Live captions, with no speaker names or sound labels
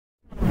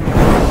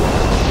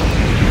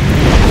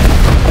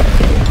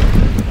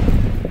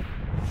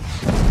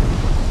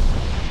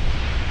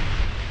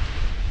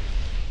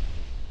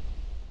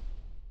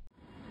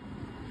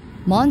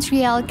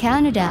Montreal,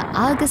 Canada,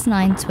 August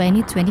 9,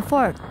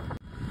 2024.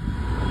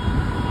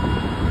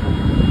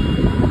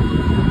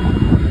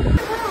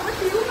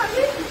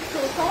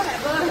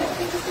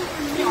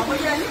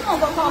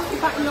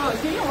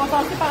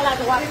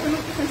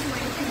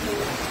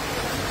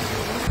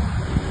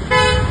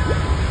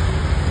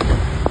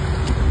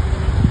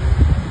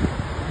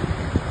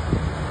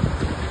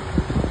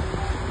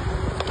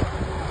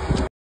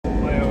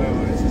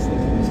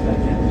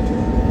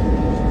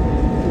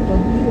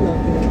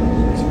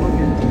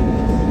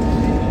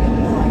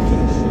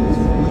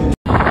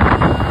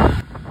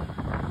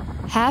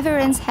 Heavy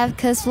rains have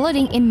caused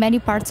flooding in many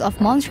parts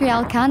of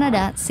Montreal,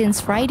 Canada since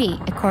Friday,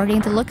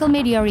 according to local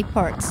media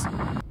reports.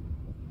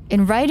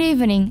 In Friday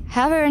evening,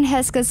 heavy rain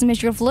has caused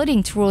major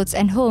flooding to roads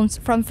and homes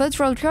from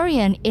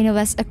Montreal-Trudeau in the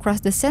west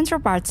across the central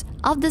parts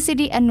of the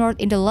city and north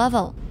in the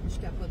level.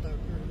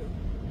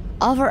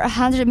 Over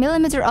 100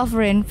 millimeters of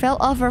rain fell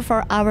over a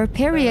 4-hour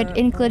period,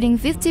 including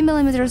 50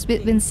 millimeters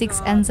between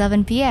 6 and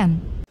 7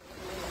 p.m.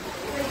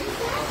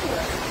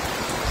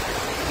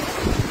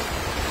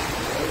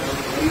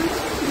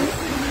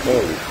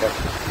 Holy fuck.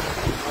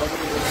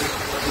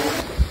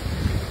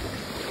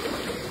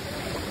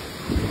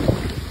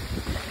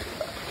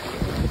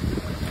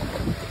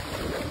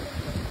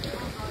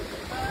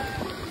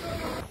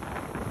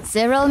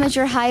 Several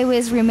major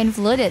highways remain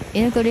flooded,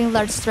 including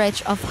large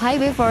stretch of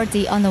Highway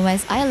 40 on the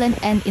West Island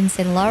and in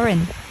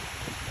Saint-Laurent.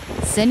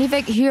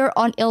 Saint-Laurent here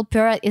on Ile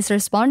Perrette is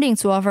responding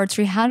to over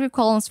 300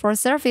 calls for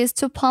service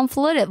to pump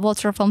flooded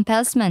water from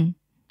basement.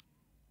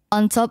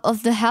 On top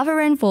of the heavy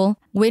rainfall,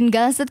 wind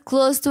gusted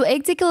close to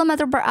 80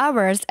 km per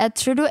hour at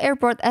Trudeau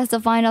Airport as the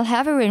final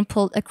heavy rain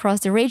pulled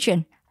across the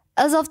region.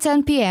 As of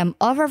 10 p.m.,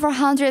 over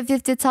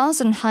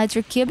 450,000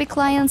 hydro-cubic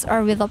clients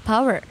are without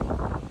power.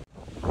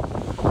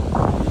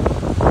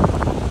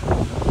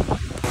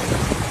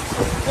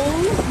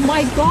 Oh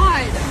my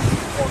god!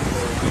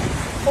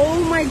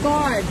 Oh my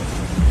god!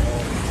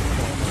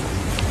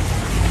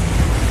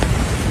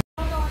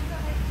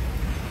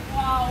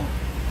 Wow!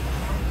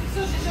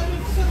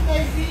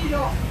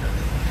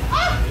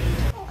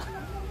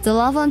 The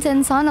La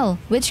Fontaine Tunnel,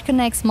 which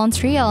connects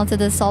Montreal to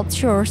the South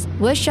Shores,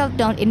 was shut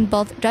down in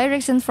both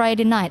directions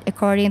Friday night,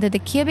 according to the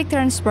Quebec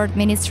Transport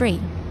Ministry.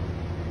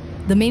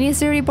 The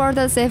ministry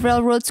reported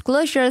several road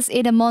closures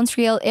in the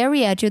Montreal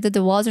area due to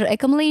the water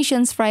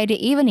accumulations Friday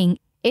evening,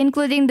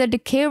 including the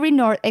Carey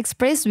North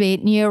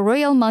Expressway near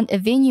Royalmount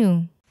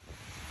Avenue.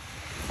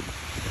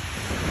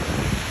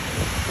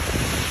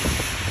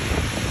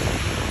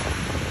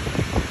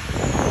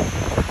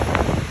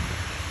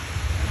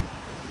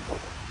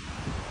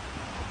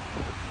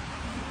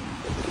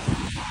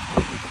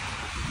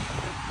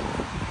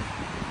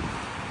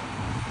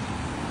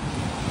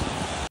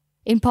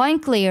 In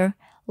Point Clear,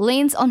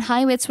 lanes on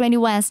Highway 20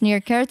 West near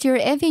Cartier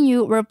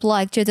Avenue were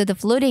blocked due to the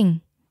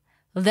flooding.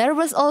 There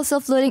was also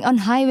flooding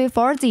on Highway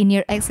 40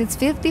 near exit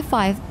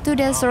 55 to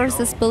the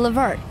Sources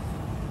Boulevard.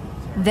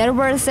 There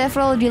were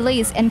several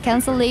delays and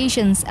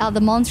cancellations at the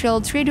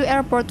Montreal-Trudeau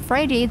Airport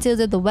Friday due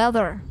to the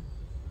weather.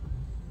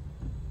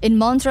 In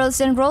Montreal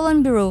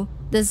Saint-Laurent Bureau,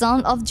 the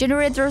sound of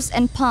generators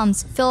and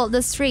pumps filled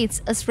the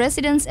streets as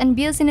residents and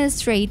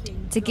business trade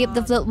to keep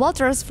the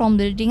floodwaters from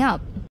building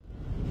up.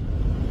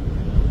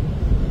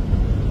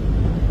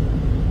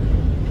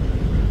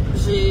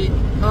 Et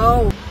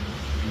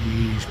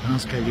je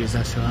pense que les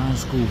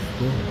assurances couvrent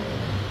pas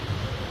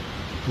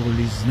pour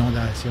les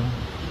inondations.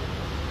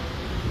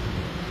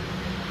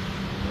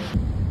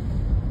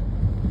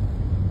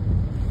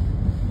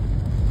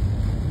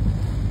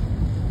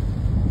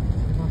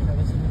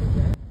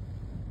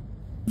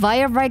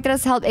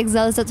 Firefighters helped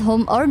exhausted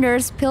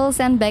homeowners peel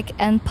sandbag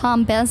and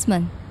pump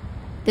basement.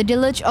 The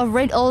deluge of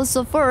rain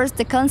also forced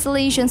the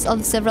cancellations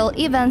of several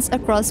events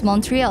across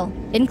Montreal,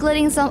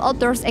 including some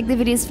outdoors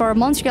activities for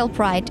Montreal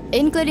Pride,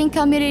 including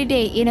Community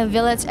Day in a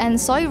village and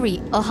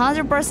Soirie, a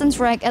 100%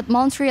 track at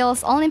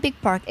Montreal's Olympic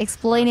Park,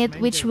 explained it,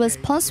 which was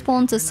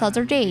postponed to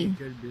Saturday.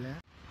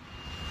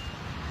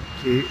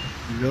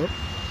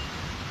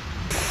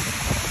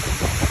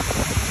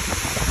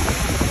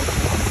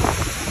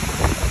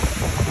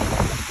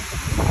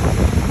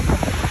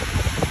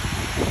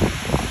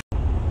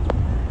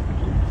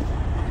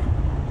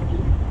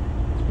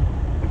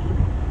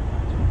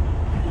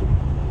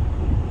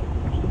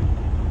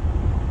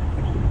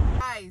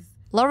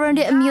 Laurent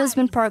the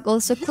amusement park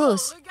also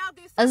closed,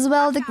 as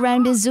well the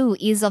Grand Zoo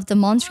east of the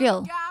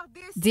Montreal.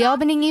 The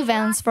opening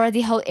events for the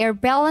Hot Air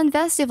Balloon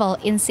Festival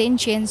in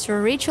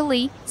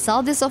Saint-Jean-sur-Richelieu,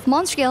 southeast of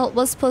Montreal,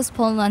 was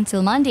postponed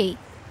until Monday.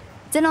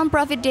 The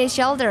non-profit day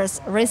shelters,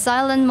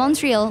 Resilient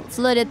Montreal,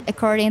 flooded,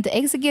 according to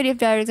Executive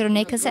Director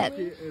Nick Cassette.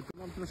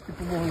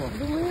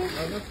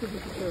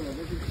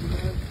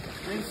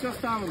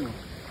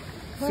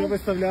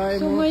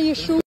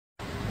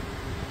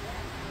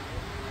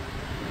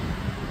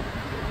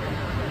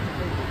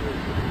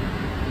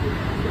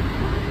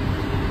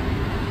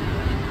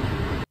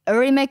 A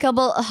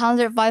remarkable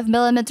 105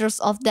 millimeters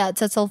of that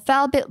total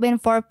fell between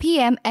 4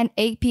 p.m. and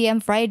 8 p.m.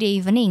 Friday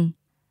evening.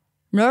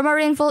 Normal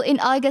rainfall in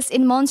August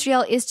in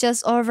Montreal is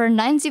just over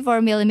 94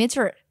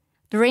 mm.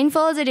 The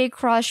rainfall today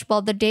crushed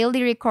both the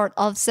daily record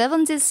of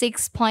 76.2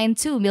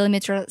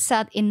 mm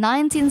set in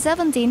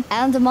 1917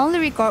 and the monthly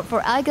record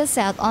for August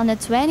set on the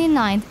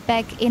 29th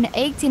back in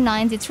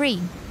 1893.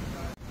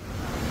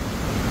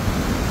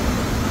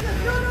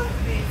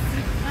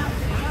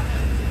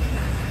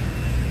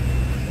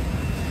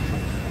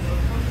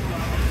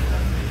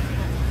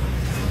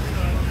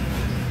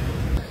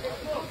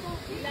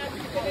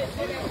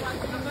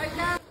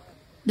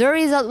 The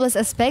result was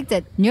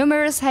expected.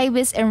 Numerous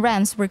highways and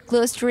ramps were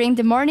closed during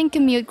the morning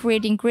commute,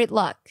 creating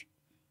gridlock.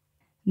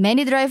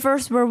 Many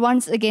drivers were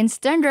once again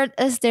stranded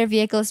as their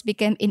vehicles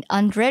became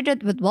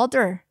inundated with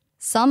water.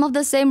 Some of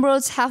the same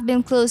roads have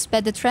been closed by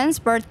the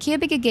transport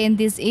Quebec again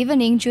this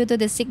evening due to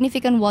the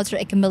significant water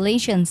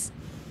accumulations.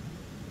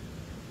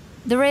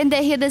 The rain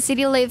that hit the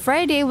city late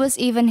Friday was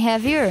even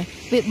heavier,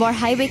 with more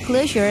highway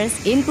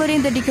closures,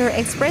 including the Decatur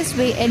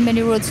Expressway and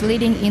many roads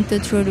leading into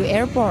Trudeau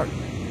Airport.